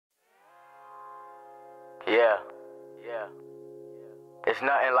Yeah. It's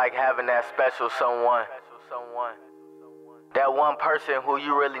nothing like having that special someone. That one person who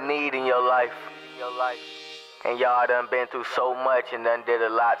you really need in your life. And y'all done been through so much and done did a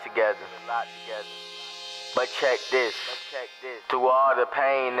lot together. But check this. Through all the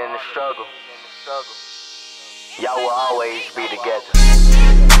pain and the struggle, y'all will always be together.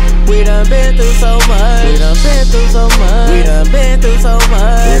 We done been through so much. We done been through so much. We done been through so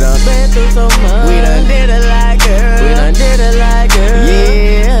much. We done been through so much. We done did it like girl. We done did it like girl.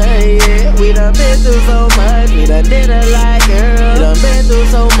 Yeah. We done been through so much. We done did it like girl. We done been through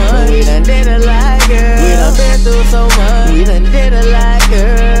so much. We done did it like girl. We done been through so much. We done did it like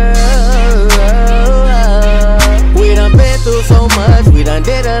girl. We done been through so much. We done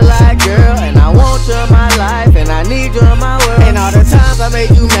did it like girl. And I want you in my life, and I need you in my world. And all the times I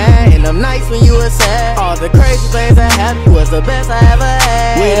made you mad, and them nights when you were sad, all the crazy things that happened was the best I ever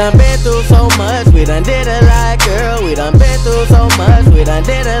had. We done been through so much. We done did it like girl. We done been through so much. We done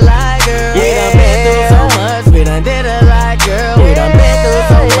did it like girl. We done been through so much. We done did it like girl. We done been through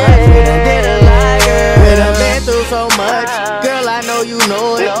so much. We done did it like girl. We done been through so much. Girl, I know you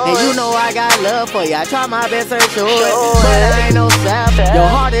know it, and you know I got love for you. I try my best to show it, but I ain't no sap. Your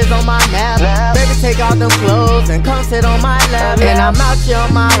heart is on my map. Baby, take off them clothes and come sit on my lap. And I'm out here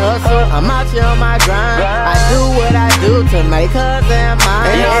on my hustle, I'm out here on my grind. I do what I do to make her and mine.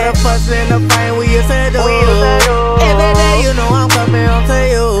 And all the fuss and the fight we used to do. Every day you know I'm coming home to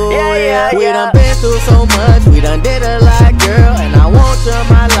you. We done been through so much. We done did it like girl. And I want you in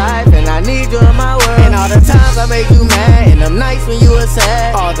my life, and I need you in my world. And all the times I made you mad, and them nights when you were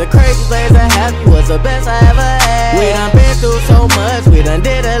sad, all the crazy things that happened was the best I ever had. We done been through so much. We done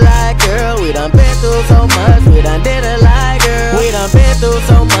did it like girl. We done been through so much. We done did it like girl. We done been through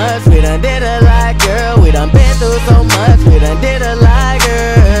so much. We done did it like girl. We done been through so much. We done did it like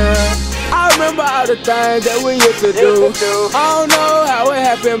girl. I remember all the things that we used to do. I don't know how it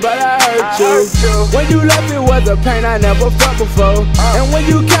happened, but I hurt you. When you left, it was a pain I never felt before. And when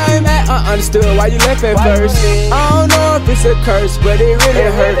you came back, I understood why you left at first. I don't know if it's a curse, but it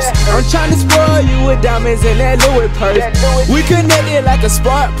really hurts. I'm trying to spoil you with diamonds in that Louis purse. We connected like a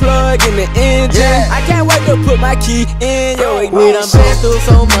spark plug in the engine. I can't wait to put my key in your ignition. We done been through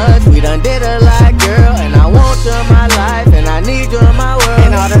so much. We done did it like girl. And I want you in my life, and I need you in my world.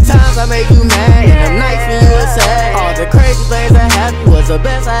 And all the times I made you mad, and them nights when you were sad, all the crazy things that happened was the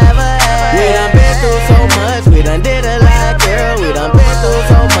best I ever had. We done been through so much. We done did it like